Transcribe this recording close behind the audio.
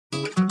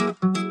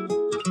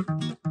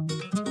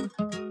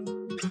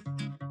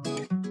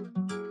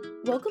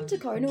Welcome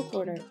to Cardinal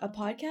Corner, a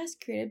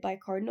podcast created by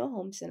Cardinal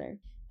Home Center.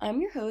 I'm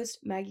your host,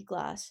 Maggie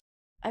Glass.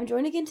 I'm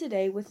joined again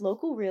today with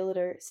local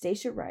realtor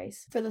Stacia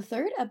Rice. For the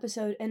third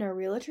episode in our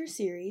realtor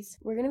series,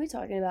 we're going to be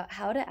talking about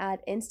how to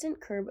add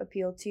instant curb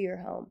appeal to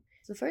your home.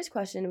 So the first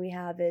question we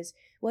have is,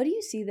 what do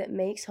you see that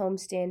makes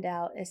homes stand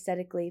out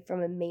aesthetically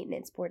from a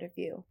maintenance point of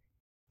view?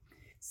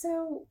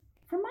 So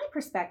from my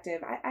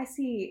perspective, I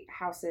see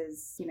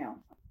houses,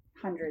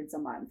 hundreds a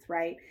month,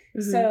 right?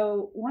 Mm-hmm.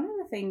 So one of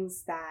the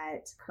things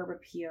that curb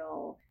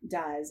appeal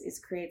does is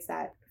creates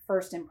that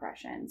first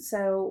impression.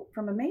 So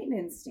from a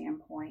maintenance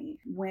standpoint,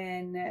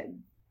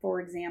 when,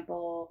 for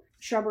example,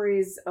 shrubbery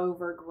is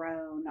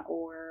overgrown,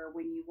 or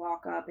when you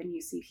walk up and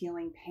you see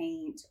peeling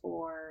paint,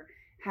 or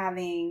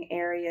having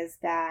areas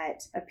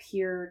that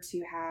appear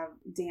to have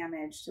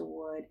damage to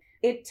wood,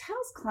 it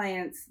tells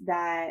clients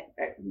that,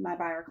 my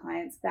buyer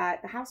clients,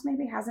 that the house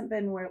maybe hasn't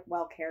been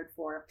well cared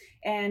for,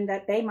 and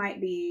that they might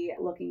be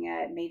looking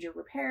at major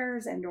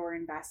repairs and or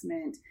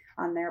investment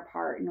on their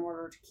part in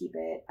order to keep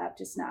it up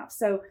to snuff.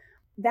 So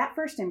that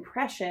first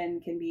impression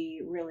can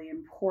be really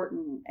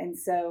important. And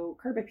so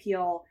curb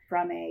appeal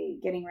from a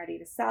getting ready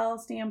to sell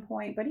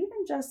standpoint, but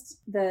even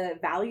just the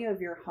value of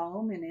your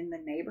home and in the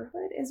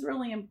neighborhood is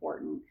really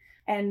important.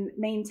 And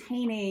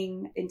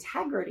maintaining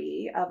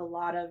integrity of a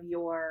lot of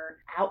your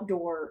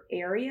outdoor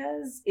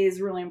areas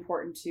is really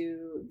important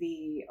to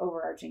the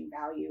overarching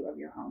value of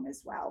your home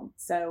as well.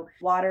 So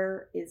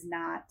water is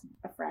not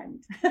a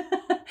friend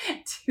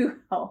to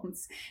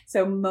homes.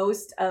 So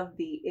most of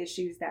the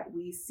issues that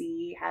we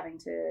see having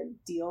to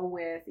deal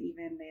with,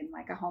 even in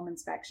like a home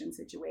inspection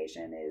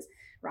situation, is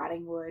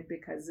rotting wood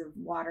because of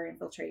water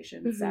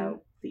infiltration. Mm-hmm.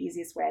 So the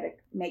easiest way to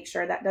make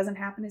sure that doesn't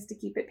happen is to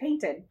keep it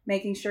painted,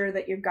 making sure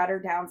that your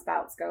gutter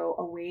downspouts go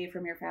away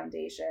from your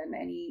foundation.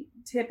 Any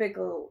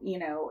typical,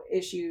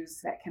 issues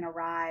that can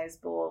arise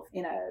both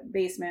in a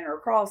basement or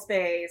crawl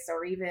space,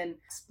 or even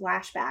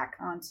splashback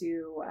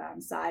onto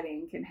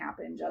siding, can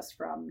happen just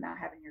from not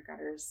having your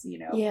gutters,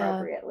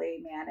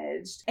 appropriately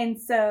managed. And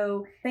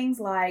so things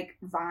like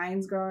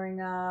vines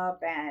growing up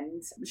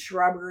and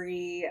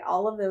shrubbery,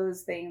 all of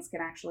those things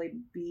can actually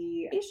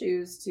be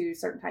issues to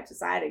certain types of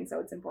siding. So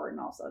it's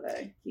important also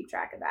to keep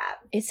track of that.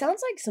 It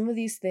sounds like some of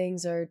these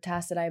things are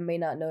tasks that I may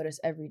not notice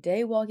every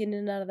day walking in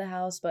and out of the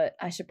house, but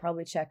I should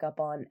probably check up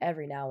on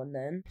every now and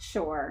then.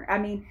 Sure. I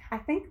mean, I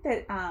think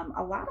that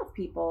a lot of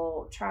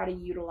people try to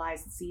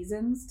utilize the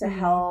seasons to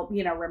help,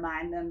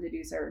 remind them to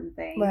do certain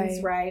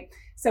things, right?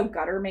 So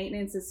gutter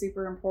maintenance is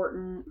super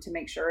important to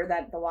make sure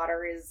that the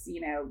water is,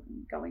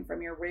 going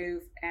from your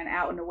roof and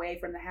out and away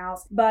from the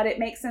house. But it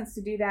makes sense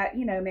to do that,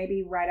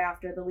 maybe right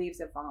after the leaves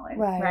have fallen,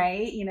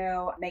 right?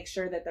 Make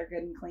sure that they're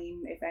good and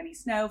clean if any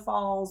snow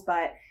falls.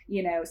 But,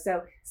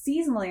 so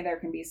seasonally there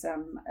can be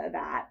some of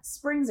that.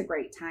 Spring's a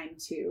great time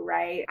too,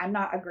 right? I'm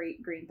not a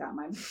great green thumb.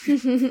 I'm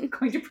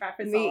going to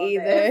preface Me all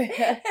either. of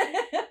this.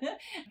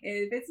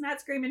 If it's not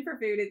screaming for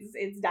food,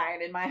 it's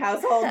dying in my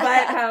household.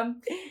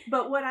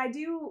 But what I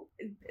do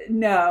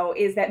know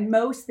is that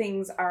most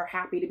things are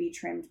happy to be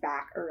trimmed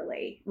back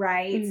early,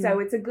 right? So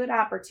it's a good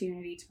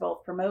opportunity to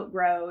both promote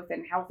growth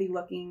and healthy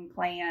looking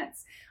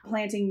plants,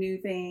 planting new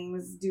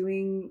things,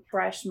 doing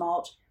fresh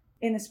mulch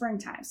in the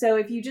springtime. So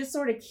if you just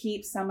sort of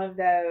keep some of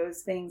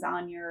those things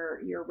on your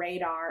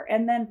radar,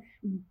 and then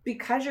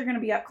because you're going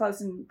to be up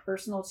close and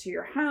personal to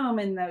your home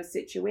in those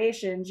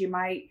situations, you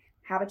might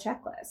have a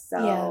checklist.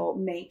 So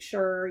make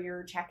sure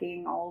you're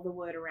checking all the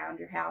wood around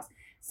your house.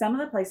 Some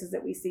of the places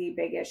that we see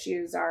big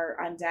issues are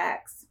on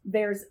decks.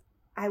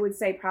 I would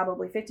say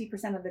probably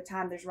 50% of the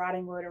time there's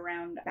rotting wood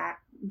around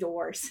back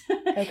doors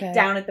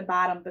down at the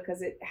bottom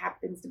because it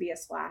happens to be a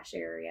splash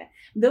area.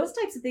 Those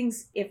types of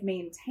things, if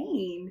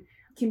maintained,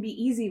 can be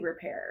easy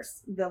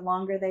repairs. The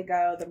longer they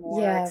go, the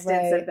more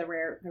extensive the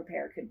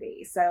repair could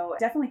be. So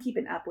definitely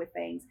keeping up with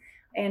things.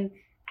 And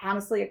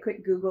honestly, a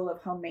quick Google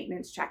of home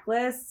maintenance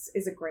checklists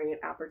is a great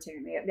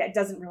opportunity. It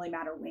doesn't really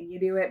matter when you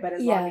do it, but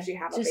as long as you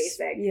have a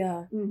basic.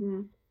 Yeah.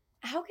 Mm-hmm.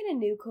 How can a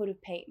new coat of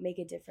paint make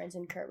a difference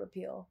in curb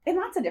appeal? In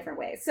lots of different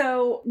ways.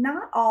 So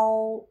not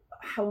all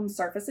home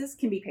surfaces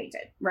can be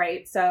painted,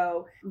 right?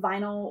 So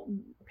vinyl,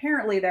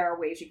 apparently there are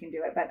ways you can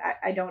do it, but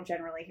I don't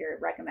generally hear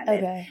it recommended.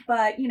 Okay.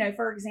 But,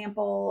 for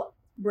example,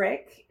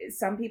 brick,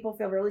 some people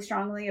feel really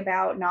strongly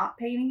about not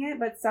painting it,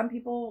 but some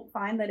people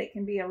find that it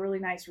can be a really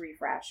nice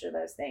refresh of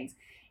those things.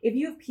 If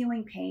you have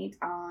peeling paint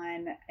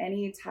on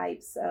any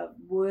types of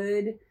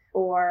wood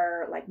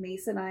or like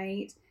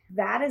masonite,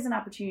 that is an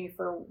opportunity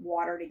for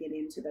water to get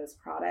into those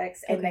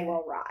products and they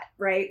will rot,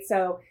 right?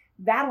 So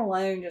that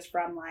alone, just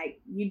from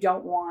you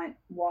don't want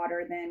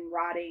water then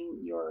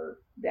rotting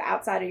the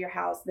outside of your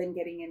house, then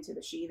getting into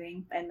the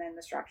sheathing and then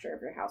the structure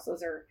of your house.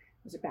 Those are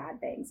bad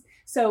things.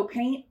 So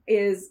paint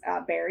is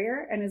a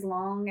barrier. And as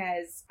long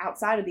as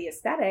outside of the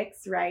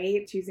aesthetics,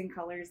 right, choosing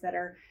colors that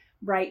are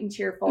bright and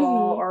cheerful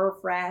or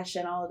fresh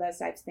and all of those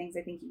types of things,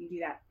 I think you can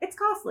do that. It's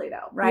costly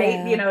though,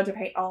 right? To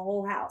paint a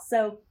whole house.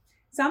 So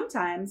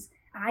sometimes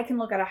I can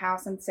look at a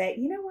house and say,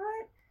 you know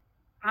what?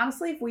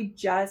 honestly, if we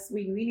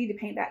need to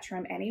paint that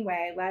trim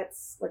anyway,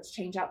 let's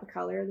change out the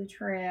color of the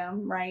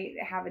trim, right?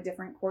 Have a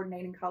different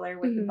coordinating color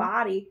with the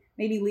body.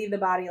 Maybe leave the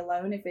body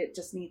alone if it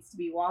just needs to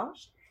be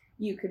washed.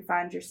 You could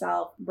find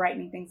yourself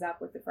brightening things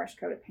up with a fresh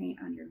coat of paint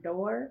on your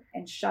door.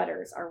 And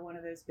shutters are one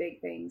of those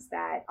big things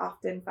that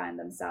often find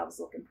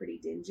themselves looking pretty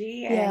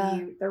dingy.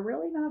 And they're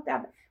really not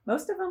that.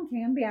 Most of them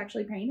can be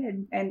actually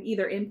painted and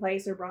either in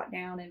place or brought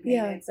down and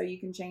painted. So you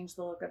can change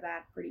the look of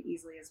that pretty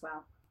easily as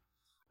well.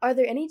 Are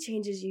there any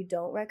changes you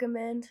don't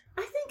recommend?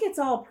 I think it's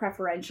all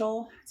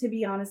preferential, to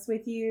be honest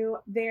with you.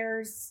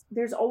 There's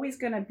always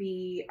going to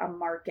be a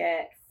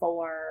market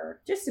for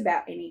just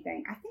about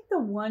anything. I think the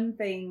one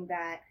thing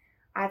that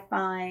I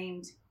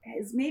find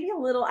is maybe a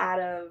little out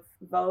of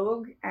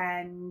vogue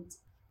and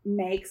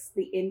makes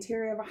the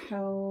interior of a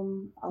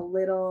home a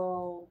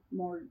little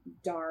more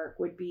dark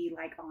would be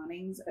like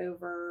awnings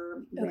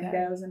over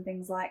windows and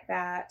things like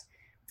that.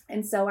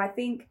 And so I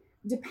think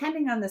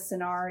depending on the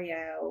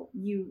scenario,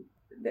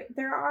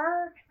 there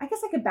are, I guess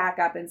I could back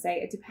up and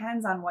say it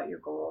depends on what your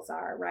goals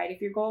are, right?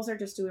 If your goals are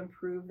just to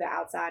improve the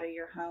outside of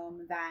your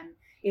home, then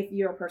if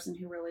you're a person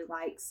who really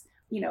likes,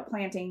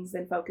 plantings,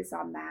 then focus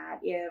on that.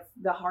 If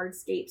the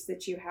hardscapes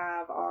that you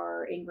have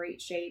are in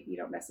great shape, you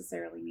don't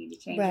necessarily need to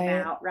change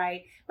them out,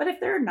 right? But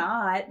if they're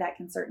not, that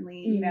can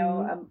certainly,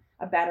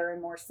 a better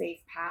and more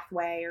safe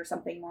pathway or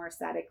something more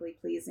aesthetically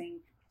pleasing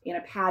in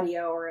a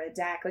patio or a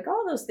deck, like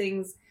all those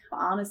things,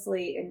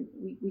 honestly, and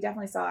we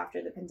definitely saw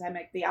after the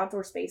pandemic, the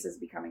outdoor space is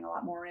becoming a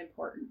lot more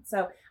important. So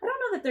I don't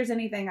know that there's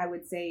anything I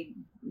would say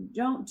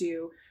don't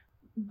do,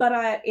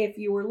 but if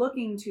you were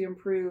looking to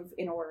improve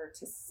in order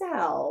to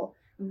sell,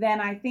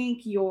 then I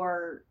think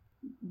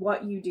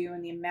what you do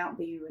and the amount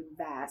that you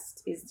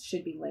invest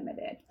should be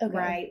limited,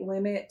 right?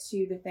 Limit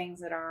to the things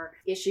that are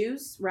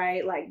issues,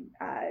 right? Like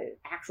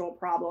actual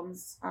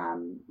problems,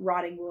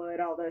 rotting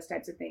wood, all those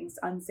types of things,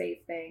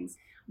 unsafe things.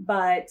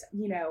 But,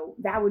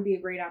 that would be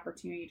a great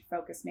opportunity to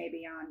focus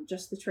maybe on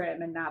just the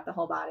trim and not the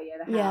whole body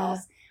of the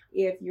house.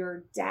 If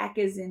your deck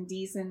is in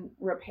decent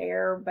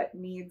repair but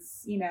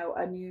needs,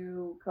 a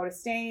new coat of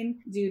stain,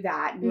 do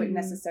that. You wouldn't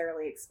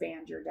necessarily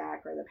expand your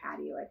deck or the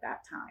patio at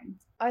that time.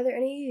 Are there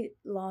any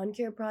lawn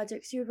care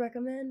projects you would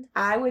recommend?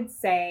 I would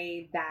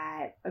say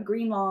that a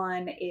green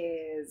lawn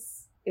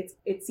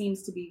it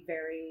seems to be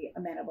very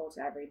amenable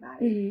to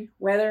everybody.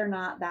 Whether or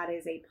not that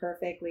is a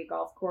perfectly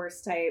golf course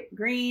type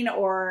green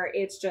or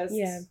it's just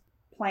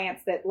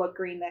plants that look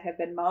green that have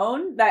been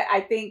mown, that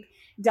I think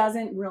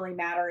doesn't really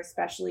matter,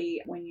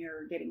 especially when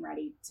you're getting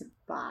ready to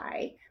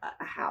buy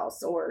a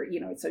house or,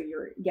 so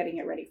you're getting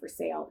it ready for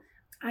sale.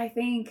 I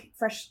think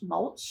fresh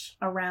mulch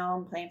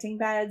around planting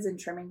beds and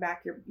trimming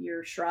back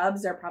your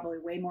shrubs are probably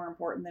way more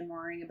important than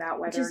worrying about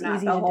whether or not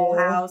the whole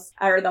house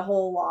or the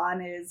whole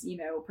lawn is,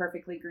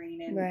 perfectly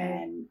green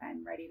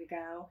and ready to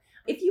go.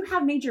 If you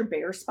have major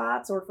bare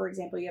spots, or for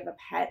example, you have a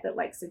pet that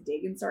likes to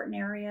dig in certain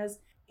areas,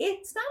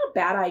 it's not a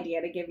bad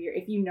idea to if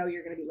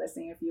you're going to be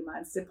listening a few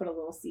months, to put a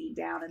little seed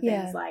down and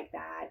things like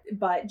that.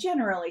 But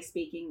generally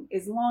speaking,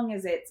 as long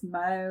as it's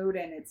mowed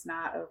and it's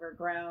not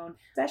overgrown,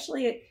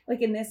 especially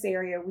like in this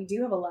area, we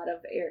do have a lot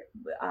of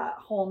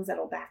homes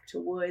that'll back to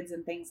woods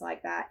and things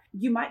like that.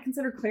 You might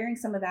consider clearing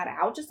some of that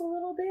out just a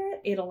little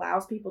bit. It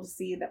allows people to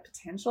see the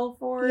potential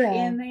for it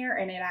in there.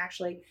 And it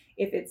actually,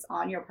 if it's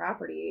on your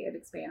property, it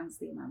expands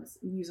the amount of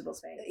usable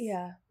space.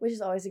 Yeah, which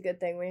is always a good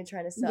thing when you're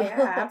trying to sell.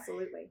 Yeah,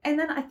 absolutely. And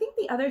then I think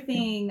the other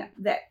thing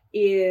that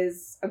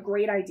is a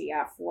great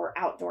idea for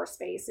outdoor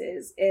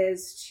spaces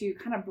is to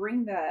kind of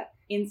bring the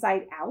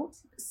inside out.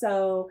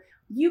 So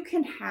you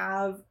can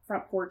have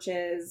front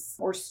porches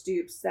or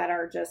stoops that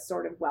are just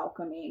sort of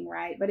welcoming,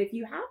 right? But if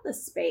you have the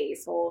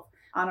space, both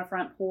on a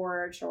front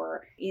porch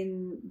or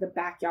in the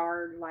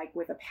backyard, like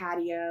with a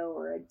patio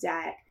or a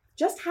deck,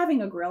 just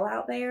having a grill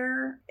out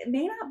there, it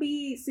may not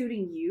be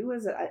suiting you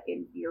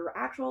in your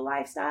actual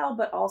lifestyle,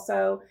 but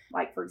also,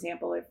 like, for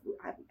example, if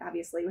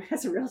obviously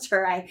as a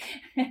realtor, I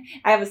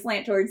have a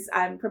slant towards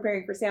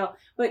preparing for sale,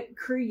 but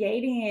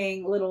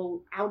creating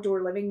little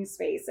outdoor living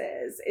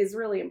spaces is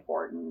really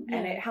important,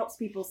 and it helps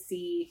people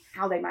see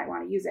how they might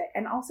want to use it.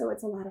 And also,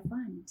 it's a lot of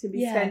fun to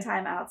spend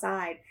time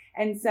outside.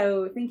 And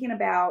so thinking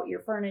about your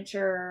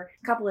furniture,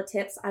 a couple of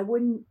tips: I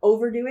wouldn't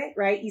overdo it,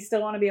 right? You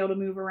still want to be able to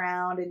move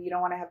around, and you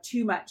don't want to have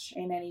too much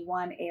in any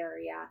one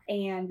area.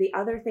 And the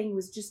other thing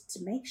was just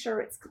to make sure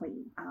it's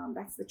clean.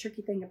 That's the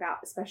tricky thing about,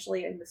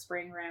 especially in the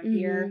spring around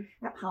here,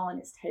 that pollen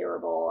is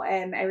terrible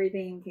and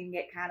everything can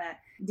get kind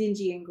of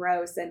dingy and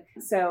gross. And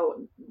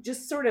so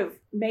just sort of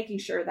making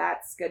sure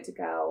that's good to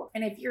go.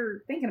 And if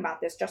you're thinking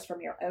about this just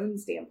from your own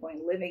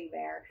standpoint, living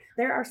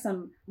there are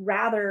some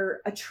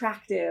rather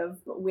attractive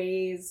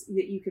ways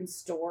that you can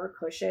store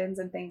cushions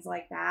and things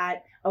like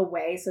that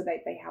away so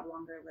that they have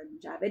longer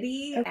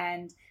longevity.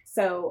 And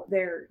so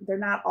they're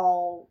not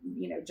all,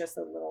 just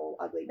the little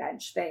ugly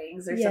bench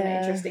things. There's some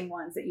interesting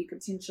ones that you could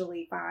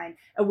potentially find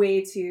a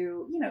way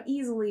to,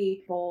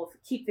 easily both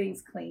keep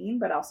things clean,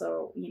 but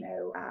also,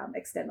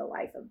 extend the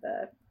life of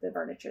the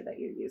furniture that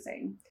you're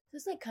using.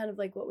 It's like kind of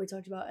like what we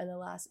talked about in the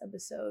last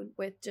episode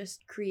with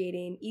just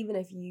creating, even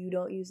if you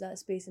don't use that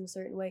space in a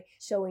certain way,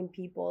 showing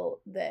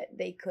people that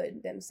they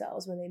could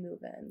themselves when they move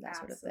in, that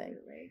sort of thing.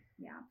 Absolutely.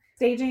 Yeah.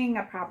 Staging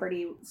a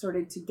property sort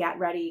of to get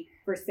ready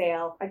for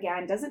sale,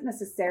 again, doesn't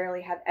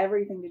necessarily have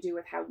everything to do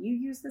with how you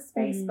use the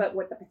space, but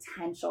what the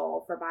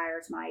potential for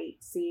buyers might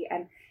see.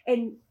 And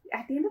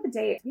at the end of the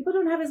day, people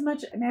don't have as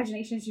much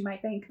imagination as you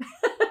might think.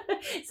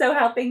 So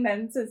helping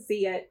them to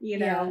see it,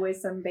 with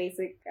some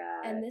basic...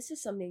 and this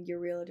is something your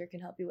realtor can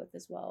help you with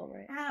as well,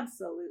 right?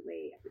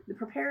 Absolutely.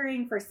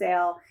 Preparing for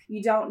sale,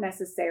 you don't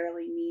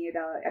necessarily need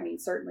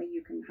certainly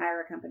you can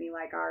hire a company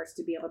like ours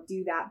to be able to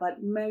do that,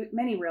 but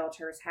many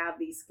realtors have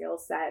these skill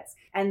sets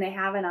and they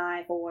have an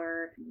eye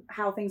for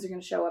how things are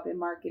going to show up in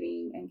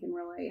marketing and can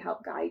really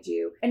help guide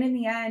you. And in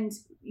the end,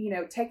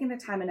 taking the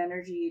time and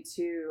energy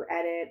to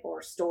edit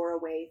or store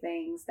away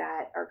things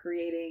that are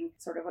creating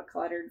sort of a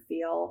cluttered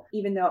feel,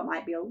 even though it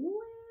might be a little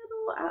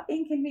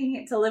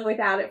inconvenient to live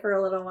without it for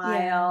a little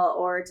while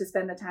or to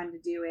spend the time to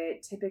do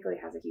it, typically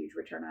has a huge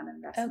return on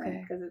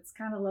investment because it's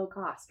kind of low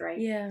cost, right?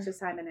 Yeah. It's just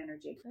time and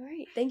energy. All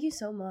right. Thank you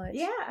so much.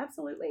 Yeah,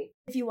 absolutely.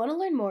 If you want to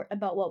learn more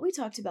about what we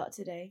talked about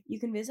today, you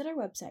can visit our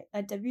website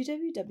at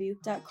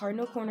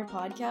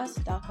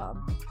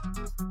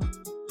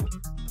www.cardinalcornerpodcast.com.